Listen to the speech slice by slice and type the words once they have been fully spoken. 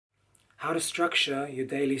how to structure your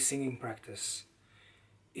daily singing practice.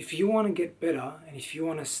 If you want to get better and if you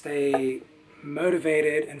want to stay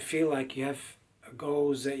motivated and feel like you have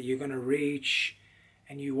goals that you're going to reach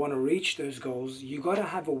and you want to reach those goals, you got to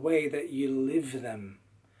have a way that you live them.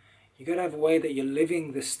 You got to have a way that you're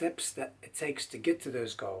living the steps that it takes to get to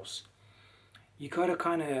those goals. You got to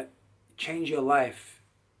kind of change your life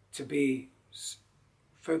to be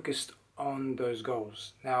focused on those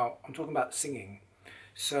goals. Now, I'm talking about singing.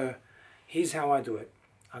 So here's how I do it.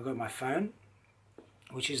 I got my phone,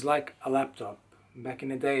 which is like a laptop. Back in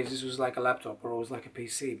the days, this was like a laptop or it was like a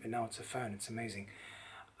PC, but now it's a phone. It's amazing.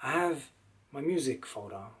 I have my music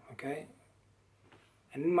folder, okay?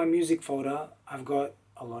 And in my music folder, I've got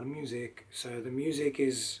a lot of music. So the music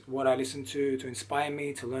is what I listen to inspire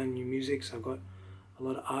me to learn new music. So I've got a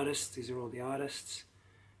lot of artists. These are all the artists,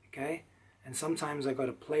 okay? And sometimes I got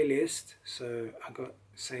a playlist. So I got,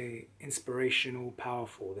 say, inspirational,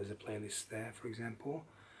 powerful. There's a playlist there, for example.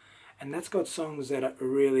 And that's got songs that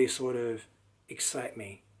really sort of excite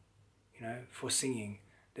me, you know, for singing.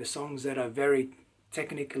 There's songs that are very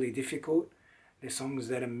technically difficult. There's songs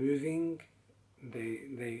that are moving.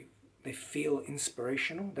 They feel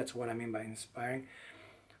inspirational. That's what I mean by inspiring.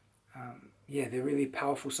 Yeah, they're really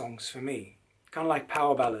powerful songs for me. Kind of like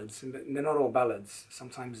power ballads. They're not all ballads.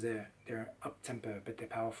 Sometimes they're up-tempo, but they're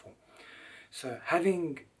powerful. So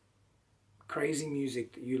having crazy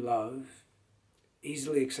music that you love,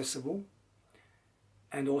 easily accessible,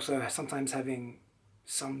 and also sometimes having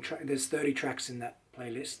some there's 30 tracks in that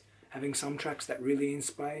playlist, having some tracks that really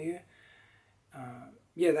inspire you,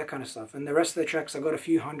 yeah, that kind of stuff. And the rest of the tracks, I got a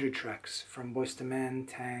few hundred tracks from Boyz II Men,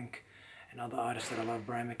 Tank, and other artists that I love,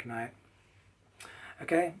 Brian McKnight.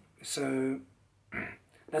 Okay, so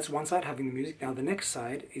that's one side, having the music. Now the next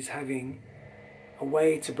side is having a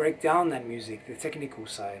way to break down that music, the technical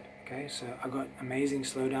side. Okay, so I got Amazing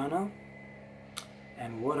Slowdowner.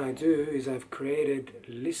 And what I do is I've created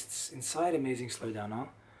lists inside Amazing Slowdowner,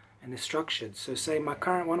 and they're structured. So say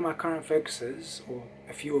one of my current focuses, or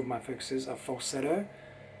a few of my focuses, are falsetto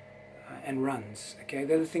and runs. Okay,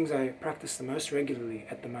 they're the things I practice the most regularly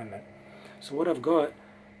at the moment. So what I've got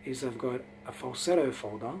is I've got a falsetto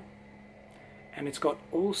folder, and it's got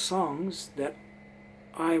all songs that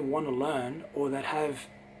I want to learn or that have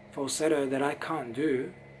falsetto that I can't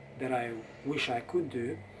do, that I wish I could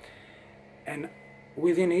do. And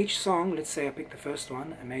within each song, let's say I pick the first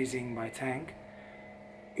one, Amazing by Tank,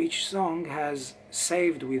 each song has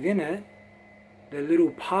saved within it the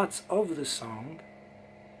little parts of the song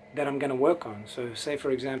that I'm going to work on. So say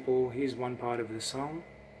for example, here's one part of the song.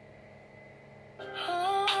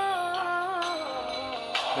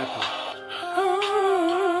 That part.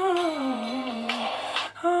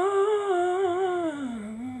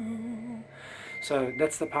 So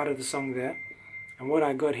that's the part of the song there. And what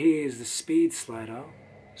I got here is the speed slider,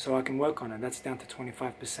 so I can work on it. That's down to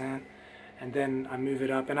 25%. And then I move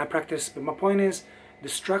it up and I practice. But my point is, the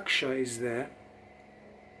structure is there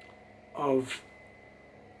of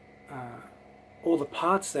all the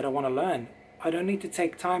parts that I want to learn. I don't need to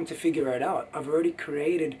take time to figure it out. I've already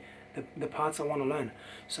created the parts I want to learn.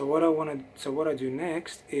 So what I do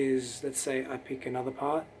next is, let's say I pick another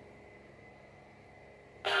part.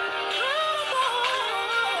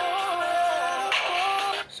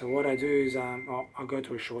 So what I do is I'll go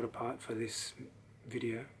to a shorter part for this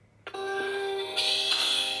video.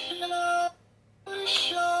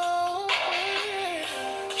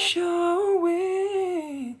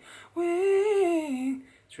 Showing,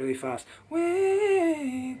 it's really fast.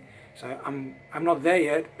 So I'm not there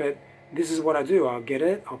yet, but this is what I do. I'll get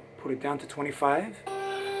it. I'll put it down to 25.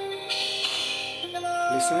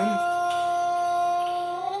 Listen.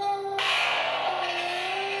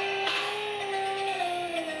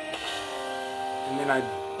 And then I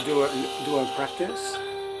do a practice.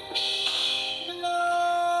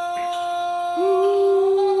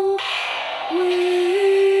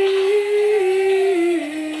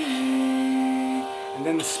 And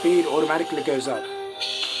then the speed automatically goes up.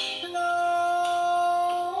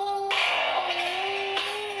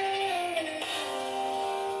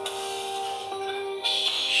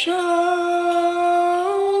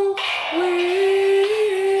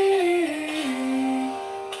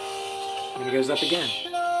 And it goes up again.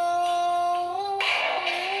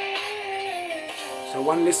 So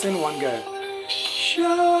one listen, one go.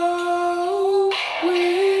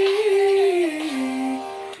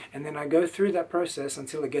 And then I go through that process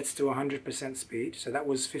until it gets to 100% speed. So that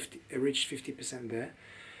was 50, it reached 50% there.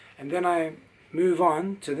 And then I move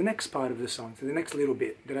on to the next part of the song, to the next little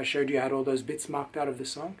bit that I showed you. I had all those bits marked out of the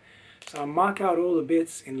song. So I mark out all the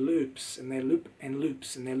bits in loops, and they loop in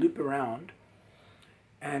loops, and they loop around.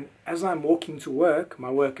 And as I'm walking to work,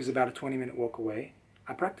 my work is about a 20-minute walk away,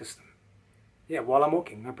 I practice them. Yeah, while I'm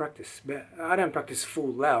walking, I practice. But I don't practice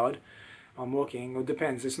full loud. I'm walking. It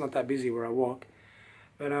depends. It's not that busy where I walk.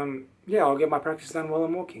 But yeah, I'll get my practice done while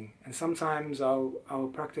I'm walking. And sometimes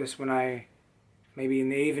I'll practice when maybe in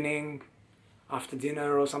the evening, after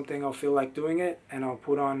dinner or something, I'll feel like doing it, and I'll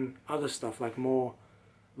put on other stuff, like more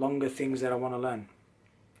longer things that I want to learn.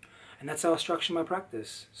 And that's how I structure my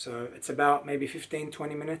practice. So it's about maybe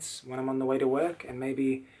 15-20 minutes when I'm on the way to work, and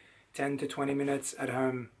maybe 10 to 20 minutes at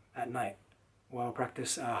home at night, while I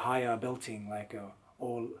practice higher belting, like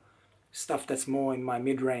or stuff that's more in my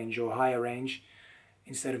mid-range or higher range,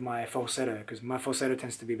 instead of my falsetto, because my falsetto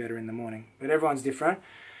tends to be better in the morning. But everyone's different.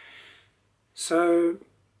 So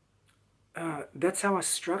that's how I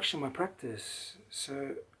structure my practice.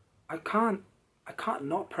 So I can't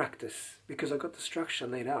not practice because I got the structure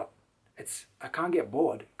laid out. I can't get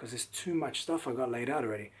bored because there's too much stuff I got laid out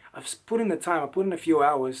already. I've put in the time, I put in a few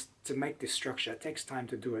hours to make this structure. It takes time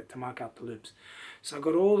to do it, to mark out the loops. So I've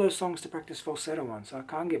got all those songs to practice falsetto on, so I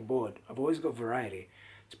can't get bored. I've always got variety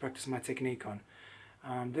to practice my technique on.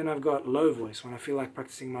 Then I've got low voice. When I feel like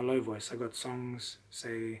practicing my low voice, I've got songs,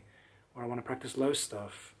 say, where I want to practice low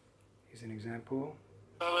stuff. Here's an example.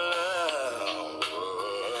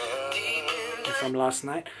 From last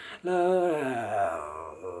night.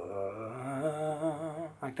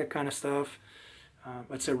 Like that kind of stuff.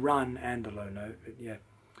 It's a run and a low note, but yeah.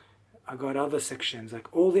 I got other sections, like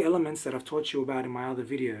all the elements that I've taught you about in my other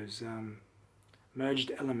videos,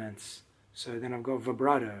 merged elements. So then I've got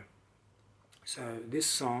vibrato. So this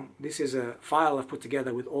song, this is a file I've put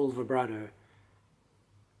together with all vibrato.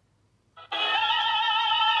 So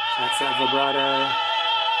that's that vibrato,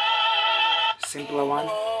 simpler one.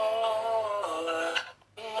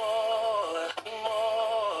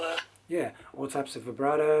 Yeah, all types of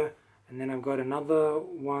vibrato. And then I've got another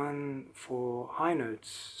one for high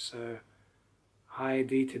notes. So high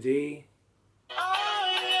D to D. It's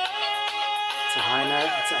a high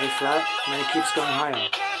note, it's an A flat, and then it keeps going higher.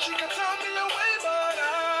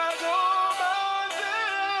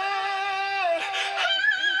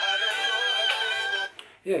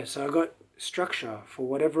 Yeah, so I got structure for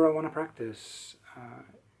whatever I want to practice.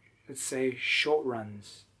 Let's say short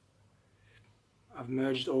runs. I've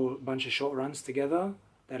merged a bunch of short runs together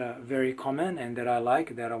that are very common and that I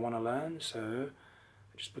like, that I want to learn. So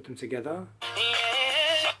I just put them together.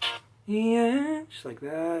 Yeah, just like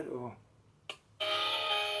that. Or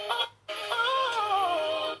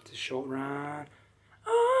it's a short run.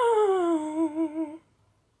 Oh. I'm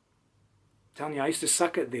telling you, I used to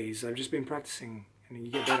suck at these. I've just been practicing, and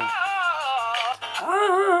you get better.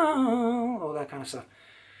 Oh, all that kind of stuff.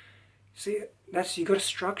 See, you got to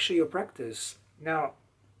structure your practice. Now,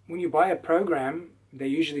 when you buy a program, they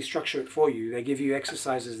usually structure it for you. They give you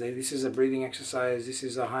exercises. This is a breathing exercise. This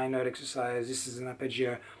is a high note exercise. This is an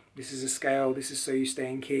arpeggio. This is a scale. This is so you stay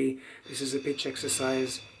in key. This is a pitch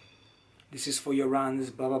exercise. This is for your runs,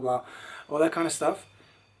 blah, blah, blah. All that kind of stuff.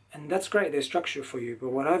 And that's great. They structure it for you. But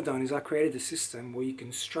what I've done is I created a system where you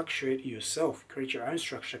can structure it yourself. Create your own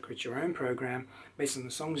structure. Create your own program based on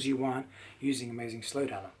the songs you want using Amazing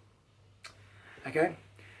Slowdowner. Okay?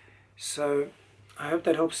 So I hope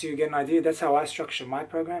that helps you get an idea. That's how I structure my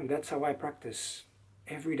program. That's how I practice.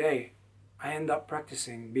 Every day I end up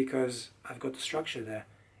practicing because I've got the structure there.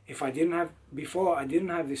 If I didn't have, before I didn't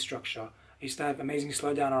have this structure, I used to have Amazing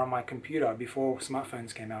Slowdowner on my computer before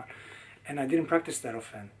smartphones came out. And I didn't practice that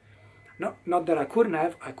often. Not that I couldn't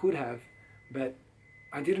have, I could have, but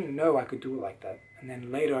I didn't know I could do it like that. And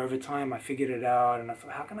then later, over time, I figured it out, and I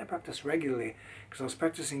thought, how can I practice regularly? Because I was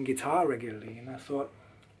practicing guitar regularly, and I thought,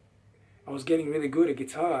 I was getting really good at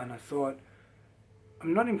guitar, and I thought,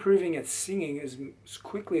 I'm not improving at singing as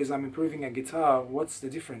quickly as I'm improving at guitar. What's the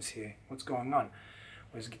difference here? What's going on?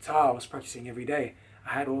 Whereas guitar, I was practicing every day.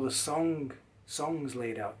 I had all the songs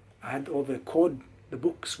laid out. I had all the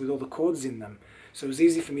books with all the chords in them. So it was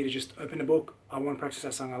easy for me to just open a book. I want to practice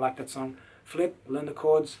that song. I like that song. Flip, learn the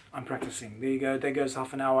chords. I'm practicing. There you go. There goes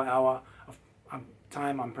half an hour of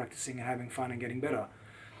time I'm practicing and having fun and getting better.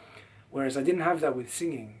 Whereas I didn't have that with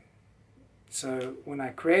singing. So when I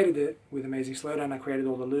created it with Amazing Slowdown, I created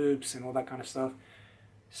all the loops and all that kind of stuff.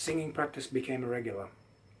 Singing practice became a regular.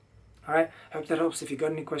 Alright, hope that helps. If you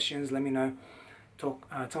got any questions, let me know.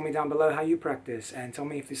 Tell me down below how you practice, and tell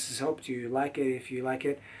me if this has helped you. Like it if you like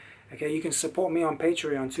it. Okay, you can support me on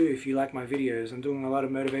Patreon too if you like my videos. I'm doing a lot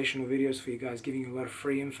of motivational videos for you guys, giving you a lot of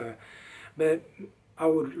free info. But I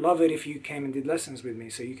would love it if you came and did lessons with me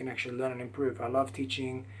so you can actually learn and improve. I love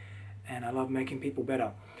teaching and I love making people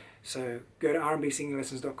better. So go to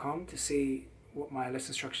rnbsinginglessons.com to see what my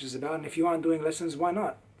lesson structure is about. And if you aren't doing lessons, why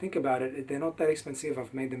not? Think about it. They're not that expensive.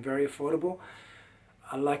 I've made them very affordable.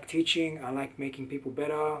 I like teaching. I like making people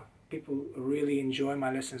better. People really enjoy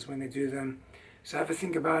my lessons when they do them. So have a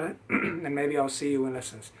think about it, and maybe I'll see you in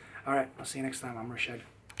lessons. All right, I'll see you next time. I'm Rashad.